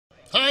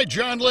Hi,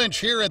 John Lynch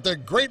here at the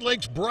Great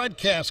Lakes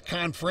Broadcast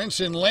Conference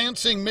in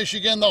Lansing,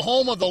 Michigan, the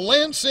home of the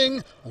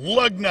Lansing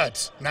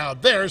Lugnuts. Now,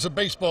 there's a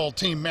baseball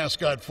team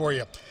mascot for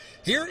you.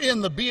 Here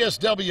in the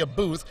BSW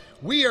booth,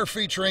 we are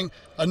featuring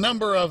a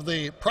number of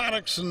the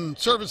products and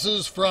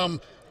services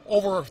from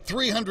over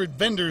 300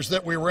 vendors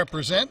that we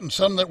represent, and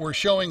some that we're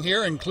showing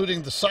here,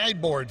 including the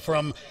sideboard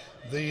from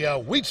the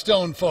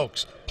Wheatstone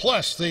folks,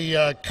 plus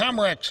the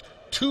Comrex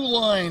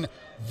two-line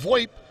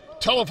VoIP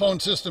telephone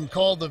system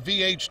called the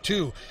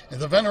VH2, and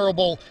the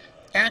venerable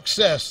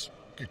Access,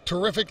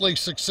 terrifically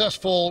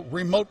successful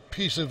remote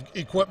piece of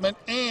equipment,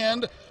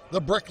 and the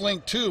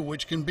Bricklink 2,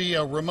 which can be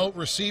a remote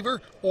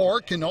receiver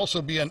or can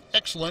also be an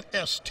excellent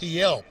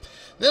STL.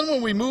 Then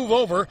when we move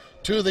over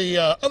to the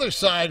other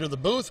side of the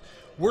booth,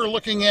 we're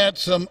looking at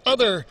some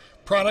other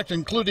product,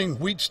 including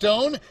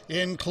Wheatstone,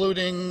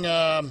 including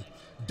De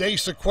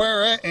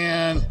Sequera,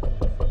 and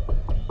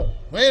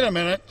wait a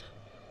minute,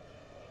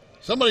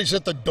 somebody's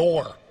at the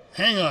door.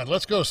 Hang on,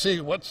 let's go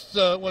see what's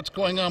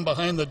going on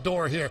behind the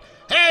door here.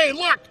 Hey,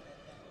 look,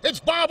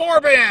 it's Bob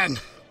Orban.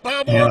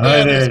 Bob Orban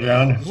hi there, is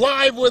John.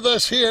 live with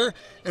us here.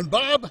 And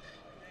Bob,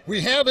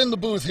 we have in the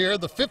booth here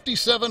the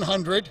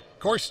 5700, of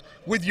course,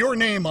 with your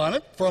name on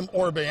it from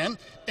Orban,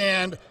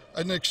 and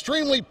an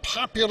extremely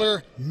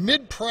popular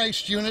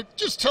mid-priced unit.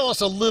 Just tell us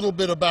a little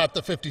bit about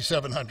the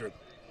 5700.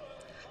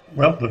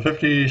 Well, the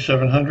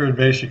 5700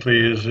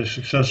 basically is a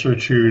successor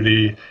to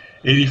the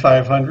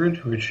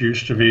 8500, which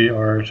used to be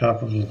our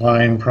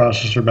top-of-the-line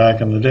processor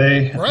back in the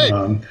day. Right.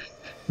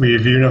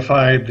 We've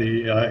unified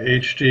the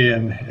HD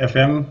and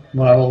FM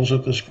models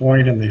at this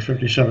point in the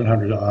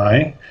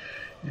 5700i.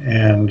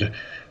 And, of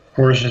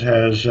course, it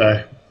has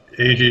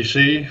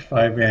AGC,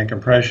 5-band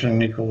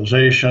compression,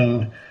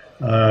 equalization,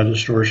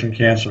 distortion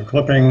cancel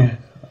clipping,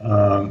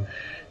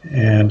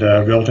 and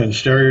built-in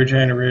stereo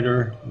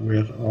generator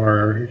with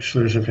our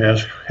exclusive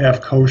half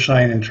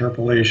cosine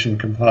interpolation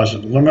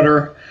composite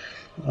limiter.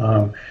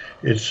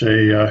 It's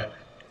a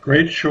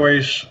great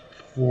choice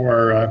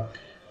for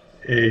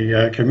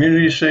a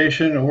community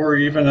station or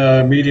even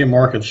a media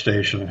market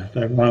station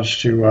that wants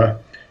to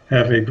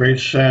have a great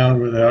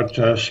sound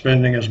without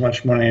spending as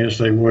much money as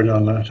they would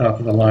on the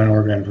top-of-the-line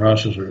Orban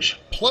processors.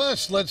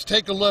 Plus, let's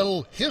take a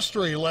little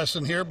history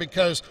lesson here,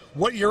 because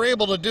what you're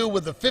able to do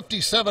with the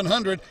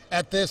 5700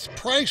 at this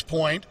price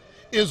point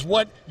is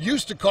what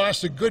used to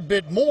cost a good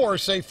bit more,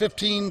 say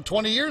 15,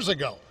 20 years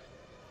ago.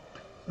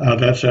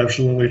 That's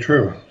absolutely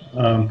true.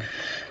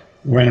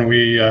 When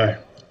we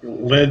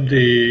led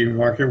the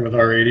market with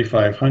our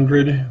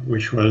 8500,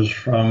 which was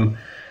from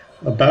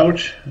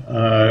about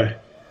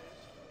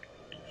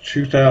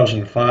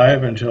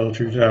 2005 until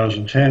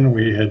 2010,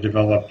 we had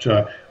developed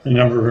a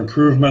number of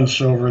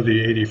improvements over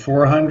the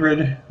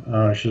 8400,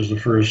 which is the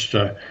first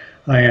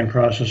high-end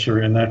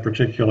processor in that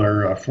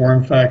particular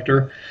form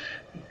factor.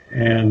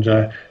 And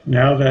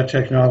now that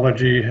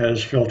technology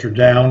has filtered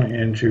down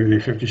into the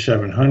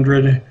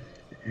 5700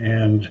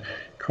 and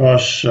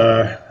costs,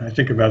 I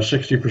think, about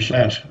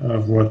 60%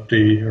 of what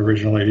the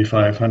original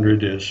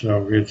 8500 is.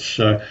 So it's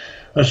a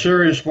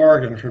serious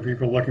bargain for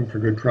people looking for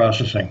good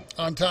processing.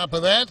 On top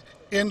of that,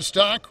 in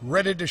stock,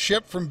 ready to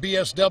ship from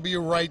BSW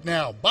right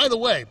now. By the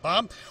way,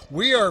 Bob,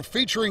 we are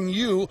featuring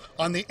you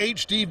on the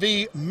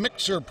HDV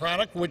mixer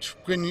product, which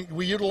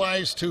we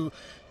utilize to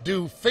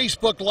do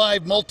Facebook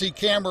Live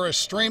multi-camera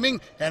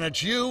streaming, and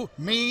it's you,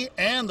 me,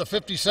 and the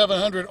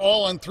 5700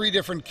 all on 3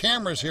 different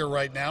cameras here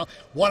right now.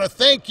 Want to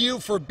thank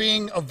you for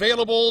being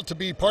available to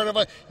be part of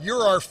it.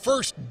 You're our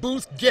first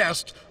booth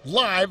guest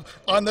live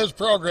on this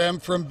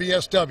program from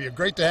BSW.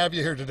 Great to have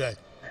you here today.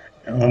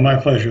 Well, my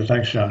pleasure.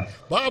 Thanks, John.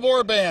 Bob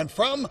Orban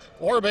from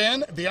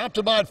Orban, the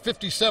Optimod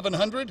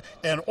 5700,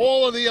 and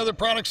all of the other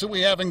products that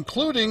we have,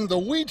 including the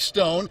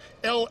Wheatstone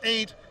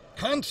L8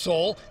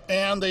 console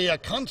and the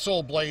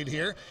console blade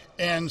here.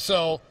 And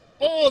so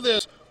all of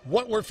this,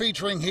 what we're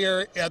featuring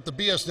here at the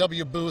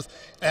BSW booth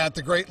at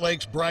the Great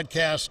Lakes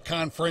Broadcast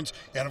Conference.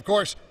 And of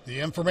course, the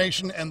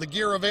information and the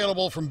gear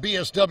available from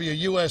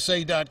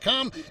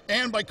BSWUSA.com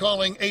and by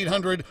calling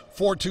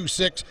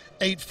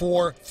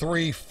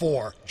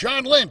 800-426-8434.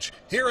 John Lynch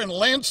here in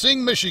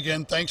Lansing,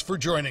 Michigan. Thanks for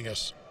joining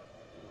us.